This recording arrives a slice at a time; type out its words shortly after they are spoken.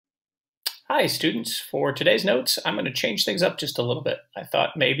Hi, students. For today's notes, I'm going to change things up just a little bit. I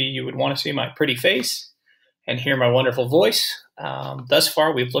thought maybe you would want to see my pretty face and hear my wonderful voice. Thus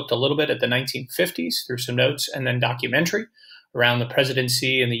far, we've looked a little bit at the 1950s through some notes and then documentary around the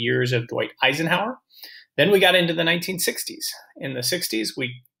presidency and the years of Dwight Eisenhower. Then we got into the 1960s. In the 60s,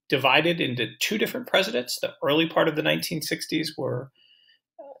 we divided into two different presidents. The early part of the 1960s were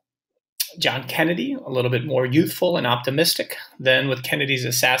John Kennedy, a little bit more youthful and optimistic. Then with Kennedy's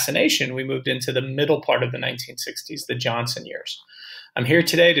assassination, we moved into the middle part of the 1960s, the Johnson years. I'm here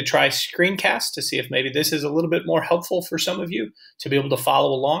today to try screencast to see if maybe this is a little bit more helpful for some of you to be able to follow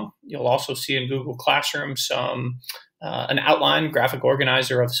along. You'll also see in Google Classroom an outline, graphic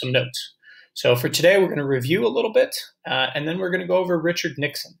organizer of some notes. So for today, we're going to review a little bit, and then we're going to go over Richard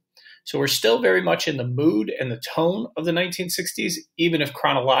Nixon. So we're still very much in the mood and the tone of the 1960s, even if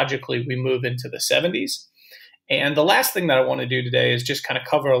chronologically we move into the 70s. And the last thing that I want to do today is just kind of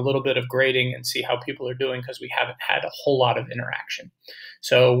cover a little bit of grading and see how people are doing because we haven't had a whole lot of interaction.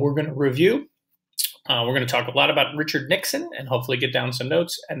 So we're going to review. We're going to talk a lot about Richard Nixon and hopefully get down some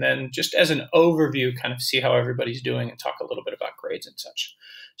notes. And then just as an overview, kind of see how everybody's doing and talk a little bit about grades and such.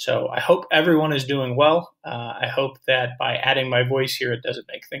 So I hope everyone is doing well. I hope that by adding my voice here, it doesn't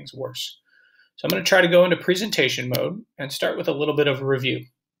make things worse. So I'm going to try to go into presentation mode and start with a little bit of a review.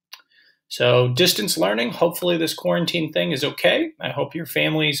 So distance learning, hopefully this quarantine thing is okay. I hope your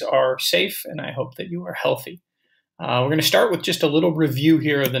families are safe and I hope that you are healthy. We're going to start with just a little review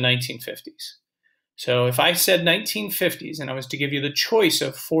here of the 1950s. So if I said 1950s and I was to give you the choice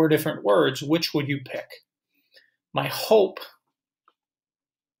of 4 different words, which would you pick? My hope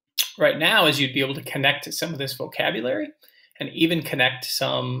right now is you'd be able to connect to some of this vocabulary and even connect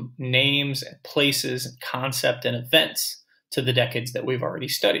some names and places and concept and events to the decades that we've already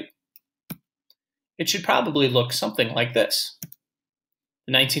studied. It should probably look something like this.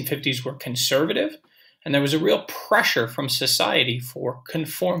 The 1950s were conservative, and there was a real pressure from society for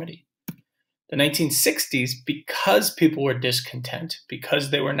conformity. The 1960s, because people were discontent, because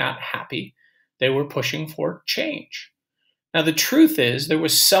they were not happy, they were pushing for change. Now, the truth is there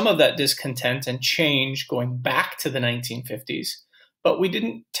was some of that discontent and change going back to the 1950s, but we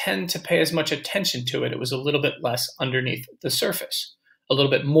didn't tend to pay as much attention to it. It was a little bit less underneath the surface, a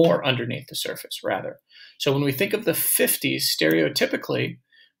little bit more underneath the surface, rather. So when we think of the 50s, stereotypically,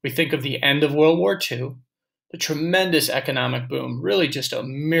 we think of the end of World War II, the tremendous economic boom, really just a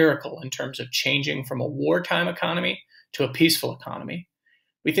miracle in terms of changing from a wartime economy to a peaceful economy.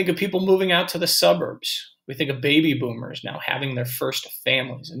 We think of people moving out to the suburbs. We think of baby boomers now having their first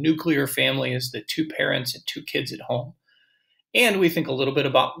families. A nuclear family is the 2 parents and 2 kids at home. And we think a little bit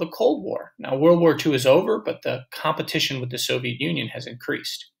about the Cold War. Now, World War II is over, but the competition with the Soviet Union has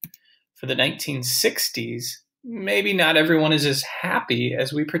increased. For the 1960s, maybe not everyone is as happy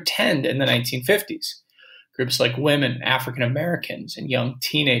as we pretend in the 1950s. Groups like women, African Americans, and young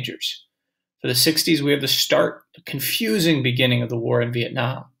teenagers. For the 60s, we have the confusing beginning of the war in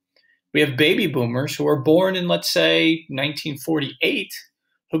Vietnam. We have baby boomers who are born in, let's say, 1948,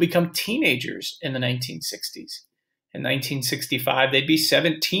 who become teenagers in the 1960s. In 1965, they'd be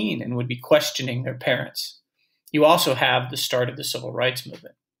 17 and would be questioning their parents. You also have the start of the civil rights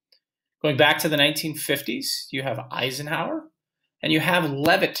movement. Going back to the 1950s, you have Eisenhower, and you have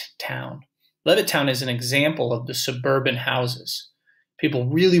Levittown. Levittown is an example of the suburban houses. People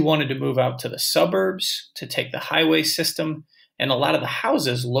really wanted to move out to the suburbs, to take the highway system, and a lot of the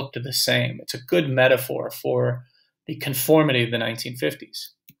houses looked the same. It's a good metaphor for the conformity of the 1950s.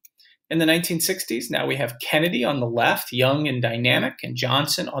 In the 1960s, now we have Kennedy on the left, young and dynamic, and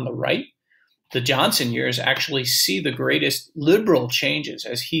Johnson on the right. The Johnson years actually see the greatest liberal changes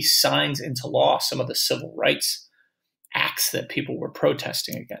as he signs into law some of the civil rights acts that people were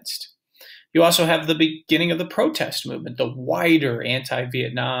protesting against. You also have the beginning of the protest movement, the wider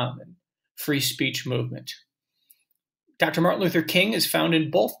anti-Vietnam and free speech movement. Dr. Martin Luther King is found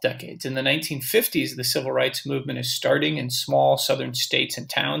in both decades. In the 1950s, the civil rights movement is starting in small southern states and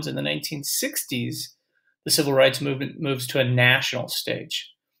towns. In the 1960s, the civil rights movement moves to a national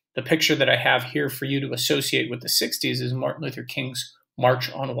stage. The picture that I have here for you to associate with the 60s is Martin Luther King's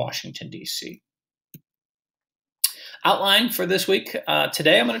March on Washington, D.C. Outline for this week.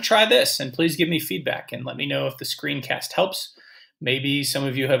 Today I'm going to try this, and please give me feedback and let me know if the screencast helps. Maybe some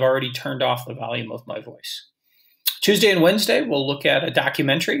of you have already turned off the volume of my voice. Tuesday and Wednesday, we'll look at a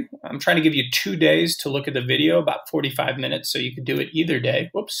documentary. I'm trying to give you 2 days to look at the video, about 45 minutes, so you can do it either day.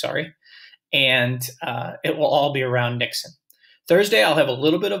 Whoops, sorry. And it will all be around Nixon. Thursday, I'll have a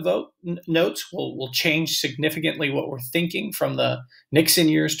little bit of notes. We'll change significantly what we're thinking from the Nixon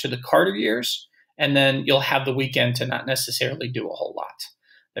years to the Carter years. And then you'll have the weekend to not necessarily do a whole lot.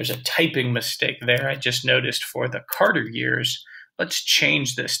 There's a typing mistake there I just noticed for the Carter years. Let's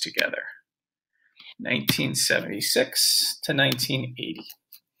change this together. 1976 to 1980.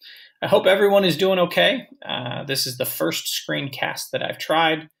 I hope everyone is doing okay. This is the first screencast that I've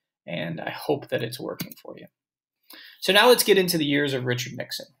tried, and I hope that it's working for you. So now let's get into the years of Richard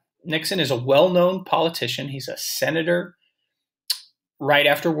Nixon. Nixon is a well-known politician. He's a senator right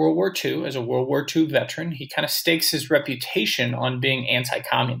after World War II. As a World War II veteran, he kind of stakes his reputation on being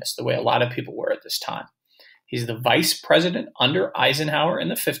anti-communist, the way a lot of people were at this time. He's the vice president under Eisenhower in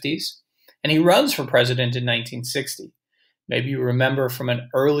the 50s, and he runs for president in 1960. Maybe you remember from an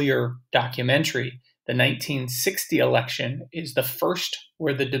earlier documentary, the 1960 election is the first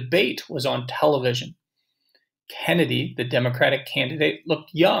where the debate was on television. Kennedy, the Democratic candidate,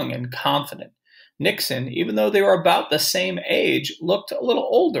 looked young and confident. Nixon, even though they were about the same age, looked a little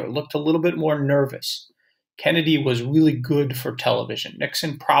older, looked a little bit more nervous. Kennedy was really good for television.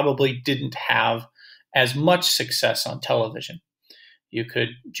 Nixon probably didn't have as much success on television. You could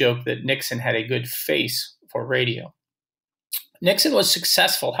joke that Nixon had a good face for radio. Nixon was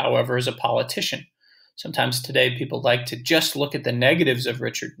successful, however, as a politician. Sometimes today people like to just look at the negatives of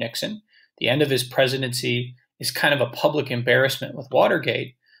Richard Nixon. The end of his presidency is kind of a public embarrassment with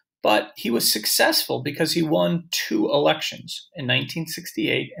Watergate, but he was successful because he won 2 elections in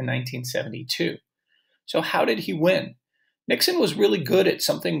 1968 and 1972. So how did he win? Nixon was really good at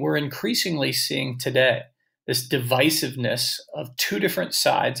something we're increasingly seeing today. This divisiveness of 2 different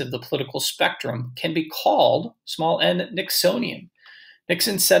sides of the political spectrum can be called, small n, Nixonian.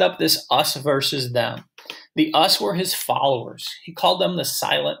 Nixon set up this us versus them. The us were his followers. He called them the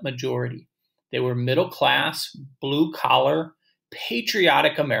silent majority. They were middle class, blue collar,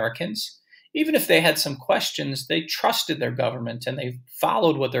 patriotic Americans. Even if they had some questions, they trusted their government and they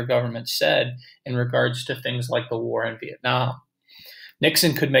followed what their government said in regards to things like the war in Vietnam.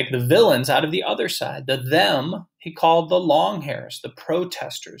 Nixon could make the villains out of the other side. The them he called the long hairs, the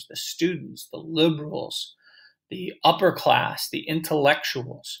protesters, the students, the liberals, the upper class, the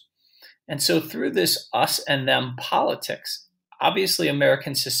intellectuals. And so through this us and them politics, obviously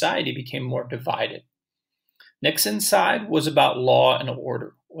American society became more divided. Nixon's side was about law and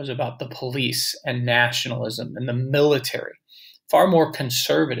order, was about the police and nationalism and the military, far more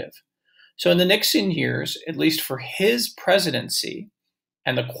conservative. So in the Nixon years, at least for his presidency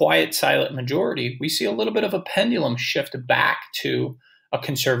and the quiet, silent majority, we see a little bit of a pendulum shift back to a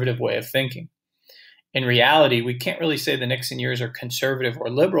conservative way of thinking. In reality, we can't really say the Nixon years are conservative or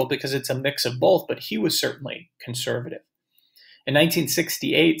liberal because it's a mix of both, but he was certainly conservative. In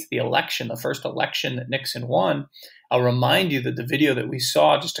 1968, the election, the first election that Nixon won, I'll remind you that the video that we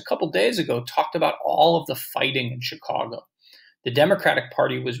saw just a couple days ago talked about all of the fighting in Chicago. The Democratic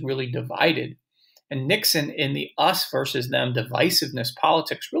Party was really divided, and Nixon, in the us versus them divisiveness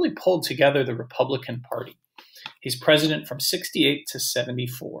politics, really pulled together the Republican Party. He's president from 68 to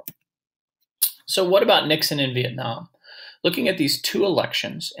 74. So what about Nixon in Vietnam? Looking at these 2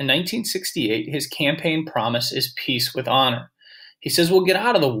 elections, in 1968, his campaign promise is peace with honor. He says we'll get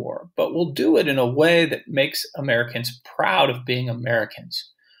out of the war, but we'll do it in a way that makes Americans proud of being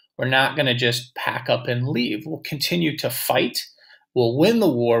Americans. We're not going to just pack up and leave. We'll continue to fight. We'll win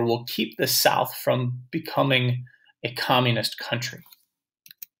the war. We'll keep the South from becoming a communist country.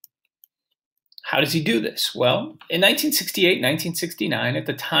 How does he do this? Well, in 1968, 1969, at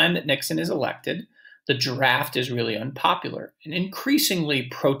the time that Nixon is elected, the draft is really unpopular and increasingly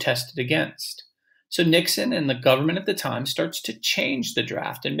protested against. So Nixon and the government at the time starts to change the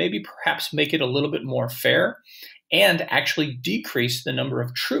draft and maybe perhaps make it a little bit more fair and actually decrease the number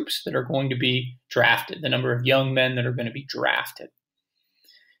of troops that are going to be drafted, the number of young men that are going to be drafted.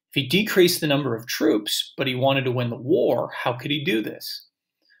 If he decreased the number of troops, but he wanted to win the war, how could he do this?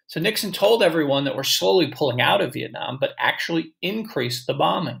 So Nixon told everyone that we're slowly pulling out of Vietnam, but actually increased the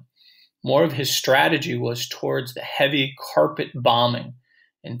bombing. More of his strategy was towards the heavy carpet bombing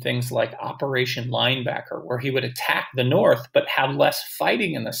and things like Operation Linebacker, where he would attack the North, but have less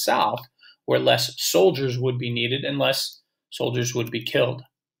fighting in the South, where less soldiers would be needed and less soldiers would be killed.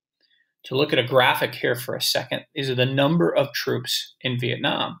 To look at a graphic here for a second, these are the number of troops in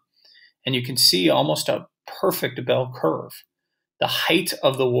Vietnam. And you can see almost a perfect bell curve. The height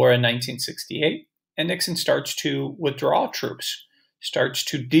of the war in 1968, and Nixon starts to withdraw troops, starts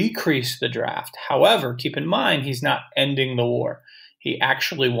to decrease the draft. However, keep in mind, he's not ending the war. He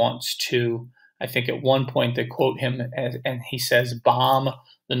actually wants to, I think at one point they quote him as, and he says, bomb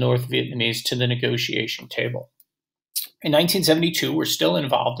the North Vietnamese to the negotiation table. In 1972, we're still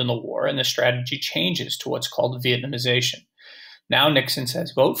involved in the war, and the strategy changes to what's called Vietnamization. Now Nixon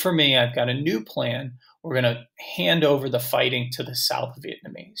says, vote for me. I've got a new plan we're going to hand over the fighting to the South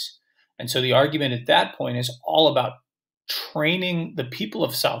Vietnamese. And so the argument at that point is all about training the people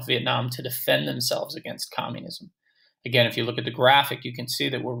of South Vietnam to defend themselves against communism. Again, if you look at the graphic, you can see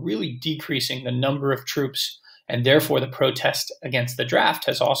that we're really decreasing the number of troops, and therefore the protest against the draft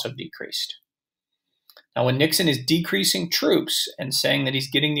has also decreased. Now, when Nixon is decreasing troops and saying that he's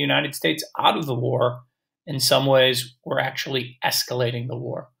getting the United States out of the war, in some ways, we're actually escalating the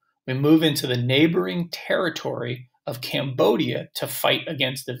war. We move into the neighboring territory of Cambodia to fight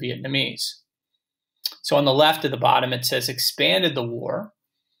against the Vietnamese. So on the left at the bottom, it says expanded the war,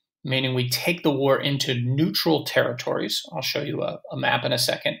 meaning we take the war into neutral territories. I'll show you a map in a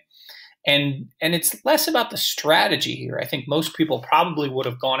second. And it's less about the strategy here. I think most people probably would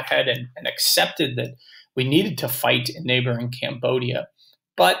have gone ahead and accepted that we needed to fight in neighboring Cambodia.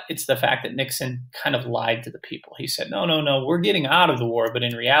 But it's the fact that Nixon kind of lied to the people. He said, no, we're getting out of the war. But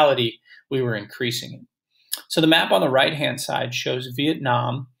in reality, we were increasing it. So the map on the right-hand side shows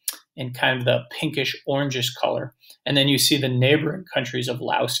Vietnam in kind of the pinkish orangish color. And then you see the neighboring countries of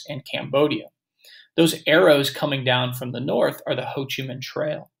Laos and Cambodia. Those arrows coming down from the north are the Ho Chi Minh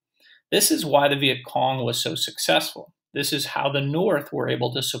Trail. This is why the Viet Cong was so successful. This is how the North were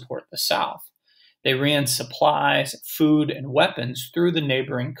able to support the South. They ran supplies, food, and weapons through the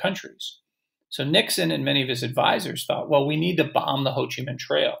neighboring countries. So Nixon and many of his advisors thought, well, we need to bomb the Ho Chi Minh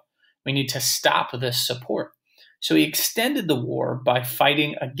Trail. We need to stop this support. So he extended the war by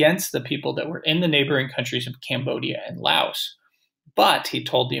fighting against the people that were in the neighboring countries of Cambodia and Laos. But he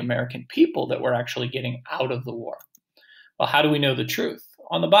told the American people that we're actually getting out of the war. Well, how do we know the truth?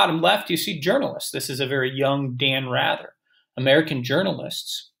 On the bottom left, you see journalists. This is a very young Dan Rather. American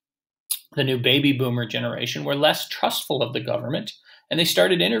journalists, the new baby boomer generation, were less trustful of the government, and they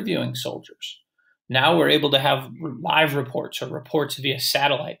started interviewing soldiers. Now we're able to have live reports or reports via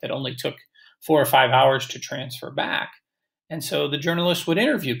satellite that only took 4 or 5 hours to transfer back. And so the journalists would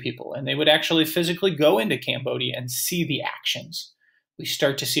interview people, and they would actually physically go into Cambodia and see the actions. We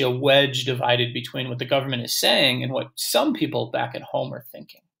start to see a wedge divided between what the government is saying and what some people back at home are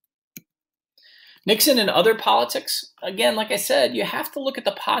thinking. Nixon and other politics, again, like I said, you have to look at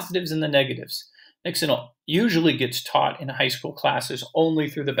the positives and the negatives. Nixon usually gets taught in high school classes only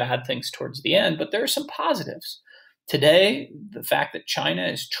through the bad things towards the end, but there are some positives. Today, the fact that China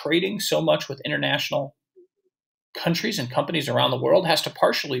is trading so much with international countries and companies around the world has to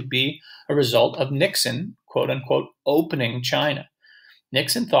partially be a result of Nixon, quote unquote, opening China.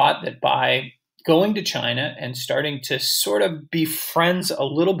 Nixon thought that by going to China and starting to sort of be friends a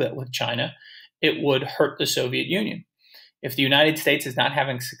little bit with China, it would hurt the Soviet Union. If the United States is not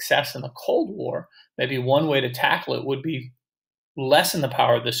having success in the Cold War, maybe one way to tackle it would be lessen the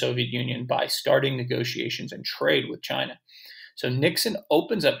power of the Soviet Union by starting negotiations and trade with China. So Nixon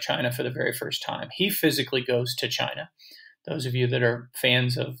opens up China for the very first time. He physically goes to China. Those of you that are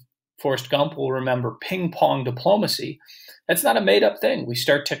fans of Forrest Gump will remember ping pong diplomacy. That's not a made-up thing. We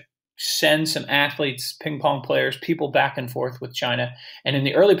start to send some athletes, ping pong players, people back and forth with China. And in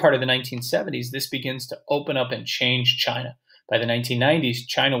the early part of the 1970s, this begins to open up and change China. By the 1990s,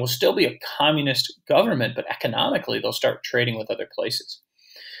 China will still be a communist government, but economically, they'll start trading with other places.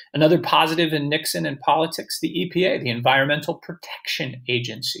 Another positive in Nixon and politics, the EPA, the Environmental Protection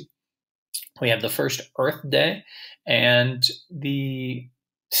Agency. We have the first Earth Day, and the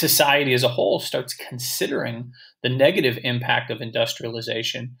society as a whole starts considering the negative impact of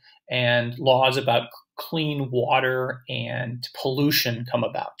industrialization, and laws about clean water and pollution come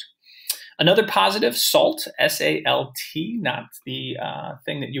about. Another positive, SALT, S-A-L-T, not the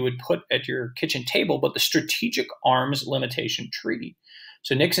thing that you would put at your kitchen table, but the Strategic Arms Limitation Treaty.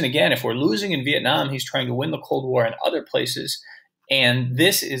 So Nixon, again, if we're losing in Vietnam, he's trying to win the Cold War in other places. And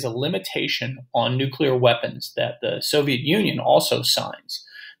this is a limitation on nuclear weapons that the Soviet Union also signs.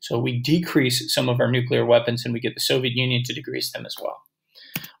 So we decrease some of our nuclear weapons and we get the Soviet Union to decrease them as well.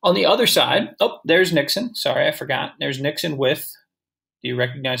 On the other side, there's Nixon. Sorry, I forgot. There's Nixon with, do you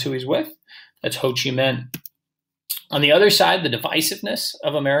recognize who he's with? That's Ho Chi Minh. On the other side, the divisiveness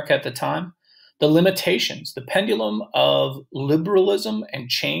of America at the time, the limitations, the pendulum of liberalism and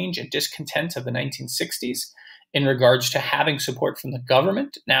change and discontent of the 1960s in regards to having support from the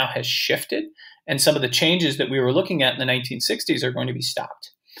government now has shifted, and some of the changes that we were looking at in the 1960s are going to be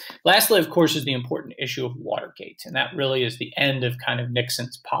stopped. Lastly, of course, is the important issue of Watergate, and that really is the end of kind of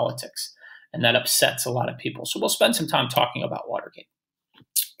Nixon's politics, and that upsets a lot of people. So we'll spend some time talking about Watergate.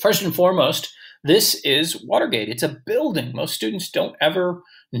 First and foremost, this is Watergate. It's a building. Most students don't ever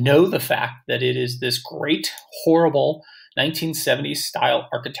know the fact that it is this great, horrible 1970s style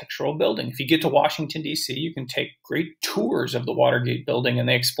architectural building. If you get to Washington, D.C., you can take great tours of the Watergate building, and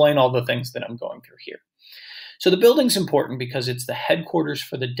they explain all the things that I'm going through here. So the building's important because it's the headquarters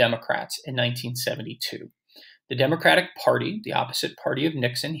for the Democrats in 1972. The Democratic Party, the opposite party of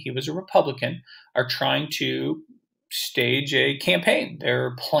Nixon, he was a Republican, are trying to stage a campaign.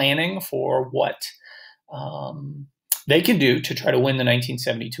 They're planning for what they can do to try to win the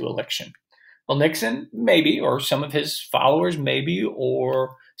 1972 election. Well, Nixon, maybe, or some of his followers, maybe,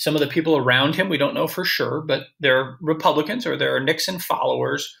 or some of the people around him, we don't know for sure, but they're Republicans or there are Nixon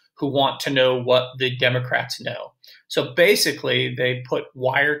followers who want to know what the Democrats know. So basically, they put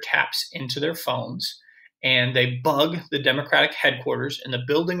wiretaps into their phones and they bug the Democratic headquarters in the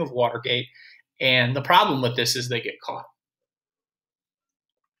building of Watergate. And the problem with this is they get caught.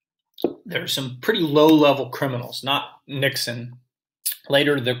 There are some pretty low-level criminals, not Nixon.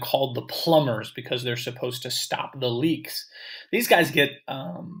 Later, they're called the plumbers because they're supposed to stop the leaks. These guys get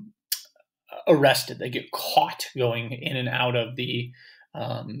arrested. They get caught going in and out of the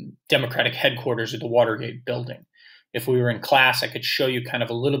Democratic headquarters of the Watergate building. If we were in class, I could show you kind of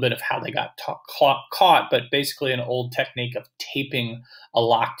a little bit of how they got caught, but basically an old technique of taping a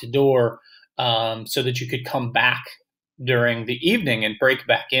locked door so that you could come back during the evening and break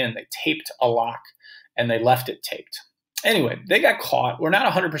back in. They taped a lock and they left it taped. Anyway, they got caught. We're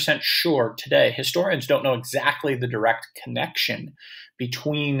not 100% sure today. Historians don't know exactly the direct connection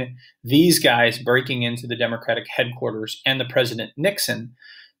between these guys breaking into the Democratic headquarters and the President Nixon,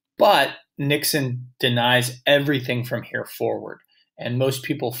 but Nixon denies everything from here forward. And most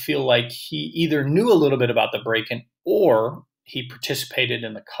people feel like he either knew a little bit about the break-in or he participated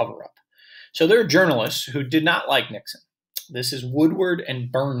in the cover-up. So there are journalists who did not like Nixon. This is Woodward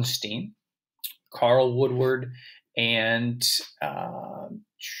and Bernstein, Carl Woodward and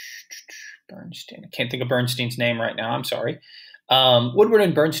Bernstein. I can't think of Bernstein's name right now. I'm sorry. Woodward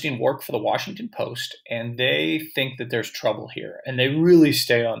and Bernstein work for the Washington Post, and they think that there's trouble here. And they really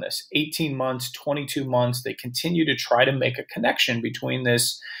stay on this. 18 months, 22 months, they continue to try to make a connection between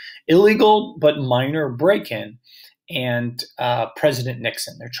this illegal but minor break-in and President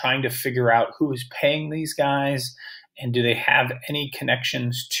Nixon. They're trying to figure out who is paying these guys, and do they have any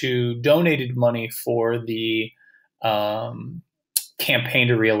connections to donated money for the campaign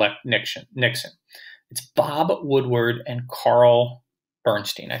to reelect Nixon. It's Bob Woodward and Carl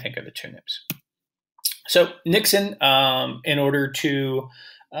Bernstein, I think, are the two names. So Nixon, in order to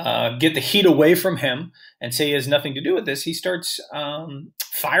get the heat away from him and say he has nothing to do with this, he starts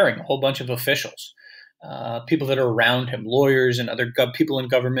firing a whole bunch of officials, people that are around him, lawyers and other people in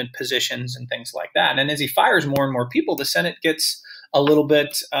government positions and things like that. And as he fires more and more people, the Senate gets a little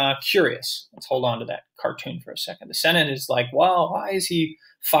bit curious. Let's hold on to that cartoon for a second. The Senate is like, well, why is he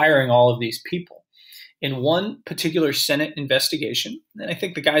firing all of these people? In one particular Senate investigation, and I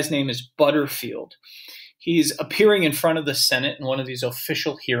think the guy's name is Butterfield, he's appearing in front of the Senate in one of these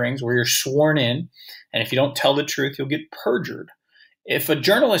official hearings where you're sworn in, and if you don't tell the truth, you'll get perjured. If a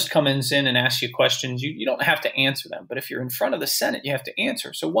journalist comes in and asks you questions, you don't have to answer them. But if you're in front of the Senate, you have to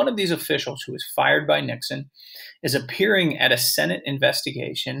answer. So one of these officials who was fired by Nixon is appearing at a Senate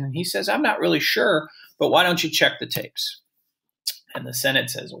investigation. And he says, I'm not really sure, but why don't you check the tapes? And the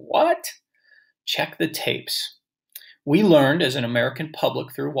Senate says, what? Check the tapes. We learned as an American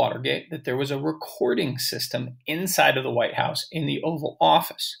public through Watergate that there was a recording system inside of the White House in the Oval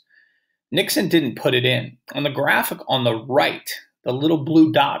Office. Nixon didn't put it in. On the graphic on the right, the little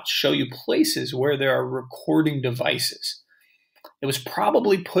blue dots show you places where there are recording devices. It was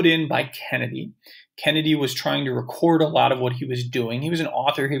probably put in by Kennedy. Kennedy was trying to record a lot of what he was doing. He was an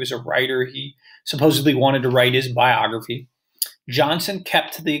author. He was a writer. He supposedly wanted to write his biography. Johnson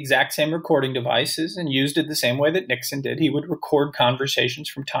kept the exact same recording devices and used it the same way that Nixon did. He would record conversations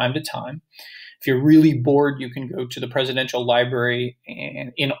from time to time. If you're really bored, you can go to the Presidential Library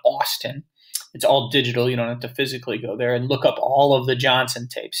in Austin. It's all digital. You don't have to physically go there, and look up all of the Johnson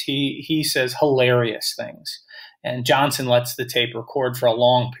tapes. He says hilarious things. And Johnson lets the tape record for a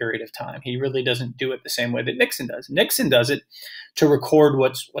long period of time. He really doesn't do it the same way that Nixon does. Nixon does it to record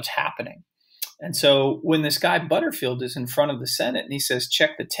what's happening. And so when this guy Butterfield is in front of the Senate and he says,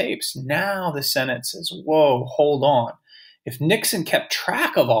 check the tapes, now the Senate says, whoa, hold on. If Nixon kept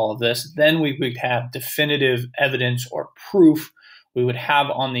track of all of this, then we would have definitive evidence or proof we would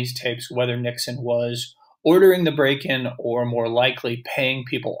have on these tapes whether Nixon was ordering the break-in or more likely paying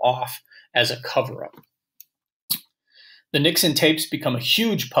people off as a cover-up. The Nixon tapes become a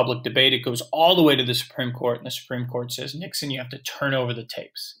huge public debate. It goes all the way to the Supreme Court, and the Supreme Court says, Nixon, you have to turn over the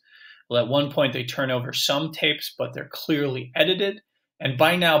tapes. Well, at one point, they turn over some tapes, but they're clearly edited. And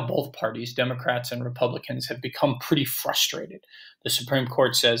by now, both parties, Democrats and Republicans, have become pretty frustrated. The Supreme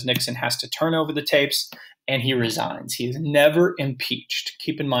Court says Nixon has to turn over the tapes, and he resigns. He is never impeached.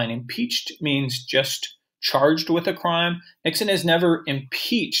 Keep in mind, impeached means just charged with a crime. Nixon is never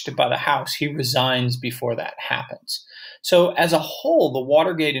impeached by the House. He resigns before that happens. So as a whole, the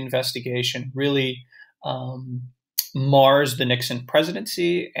Watergate investigation really mars the Nixon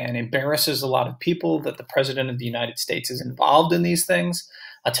presidency and embarrasses a lot of people that the president of the United States is involved in these things.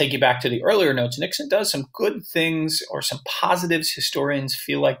 I'll take you back to the earlier notes. Nixon does some good things or some positives. Historians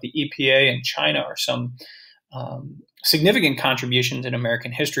feel like the EPA and China are some significant contributions in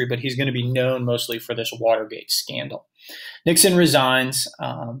American history, but he's going to be known mostly for this Watergate scandal. Nixon resigns.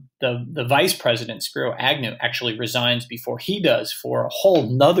 The vice president, Spiro Agnew, actually resigns before he does for a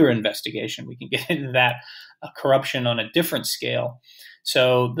whole nother investigation. We can get into that, corruption on a different scale.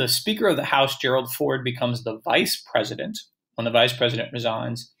 So the Speaker of the House, Gerald Ford, becomes the vice president when the vice president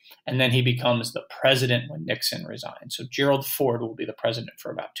resigns, and then he becomes the president when Nixon resigns. So Gerald Ford will be the president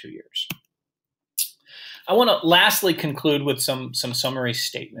for about 2 years. I want to lastly conclude with some summary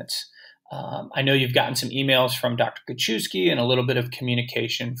statements. I know you've gotten some emails from Dr. Kaczewski and a little bit of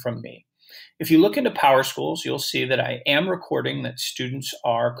communication from me. If you look into Power Schools, you'll see that I am recording that students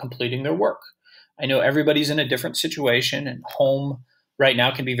are completing their work. I know everybody's in a different situation, and home right now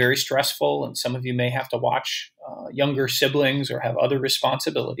can be very stressful, and some of you may have to watch younger siblings or have other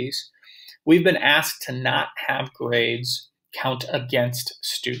responsibilities. We've been asked to not have grades count against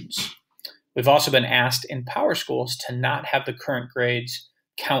students. We've also been asked in Power Schools to not have the current grades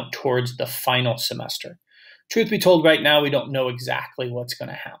count towards the final semester. Truth be told, right now, we don't know exactly what's going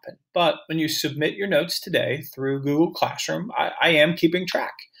to happen. But when you submit your notes today through Google Classroom, I am keeping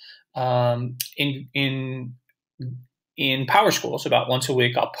track. In Power Schools, about once a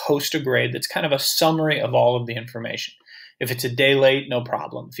week, I'll post a grade that's kind of a summary of all of the information. If it's a day late, no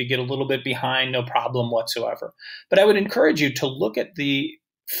problem. If you get a little bit behind, no problem whatsoever. But I would encourage you to look at the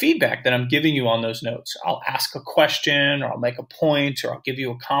feedback that I'm giving you on those notes. I'll ask a question, or I'll make a point, or I'll give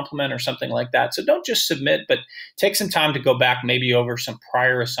you a compliment or something like that. So don't just submit, but take some time to go back maybe over some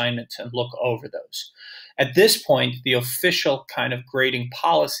prior assignments and look over those. At this point, the official kind of grading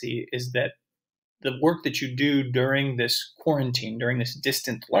policy is that the work that you do during this quarantine, during this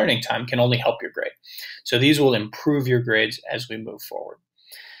distant learning time, can only help your grade. So these will improve your grades as we move forward.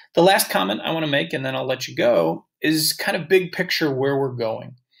 The last comment I want to make, and then I'll let you go, is kind of big picture where we're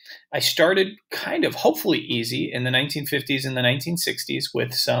going. I started kind of hopefully easy in the 1950s and the 1960s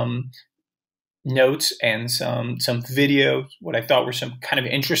with some notes and some video, what I thought were some kind of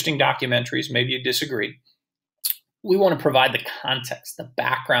interesting documentaries. Maybe you disagree. We want to provide the context, the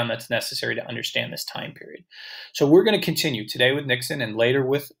background that's necessary to understand this time period. So we're going to continue today with Nixon and later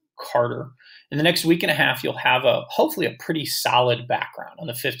with Carter. In the next week and a half, you'll have hopefully a pretty solid background on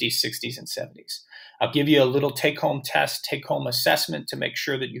the 50s, 60s, and 70s. I'll give you a little take-home test, take-home assessment to make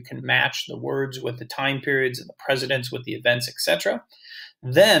sure that you can match the words with the time periods and the presidents with the events, etc.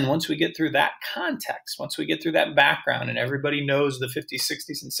 Then once we get through that context, once we get through that background and everybody knows the 50s,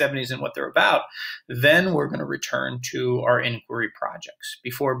 60s, and 70s and what they're about, then we're going to return to our inquiry projects.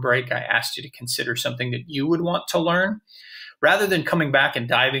 Before break, I asked you to consider something that you would want to learn. Rather than coming back and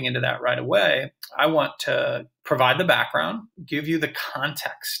diving into that right away, I want to provide the background, give you the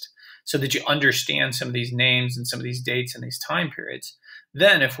context so that you understand some of these names and some of these dates and these time periods.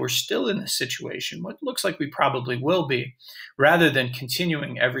 Then if we're still in this situation, what looks like we probably will be, rather than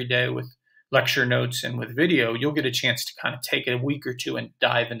continuing every day with lecture notes and with video, you'll get a chance to kind of take a week or two and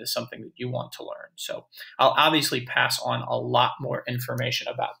dive into something that you want to learn. So I'll obviously pass on a lot more information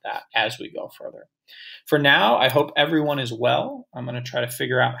about that as we go further. For now, I hope everyone is well. I'm going to try to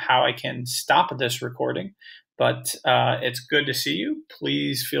figure out how I can stop this recording, but it's good to see you.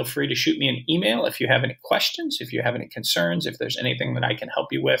 Please feel free to shoot me an email if you have any questions, if you have any concerns, if there's anything that I can help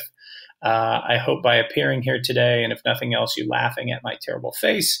you with. I hope by appearing here today, and if nothing else, you laughing at my terrible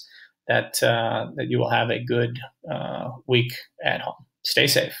face, that you will have a good week at home. Stay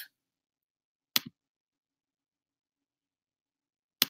safe.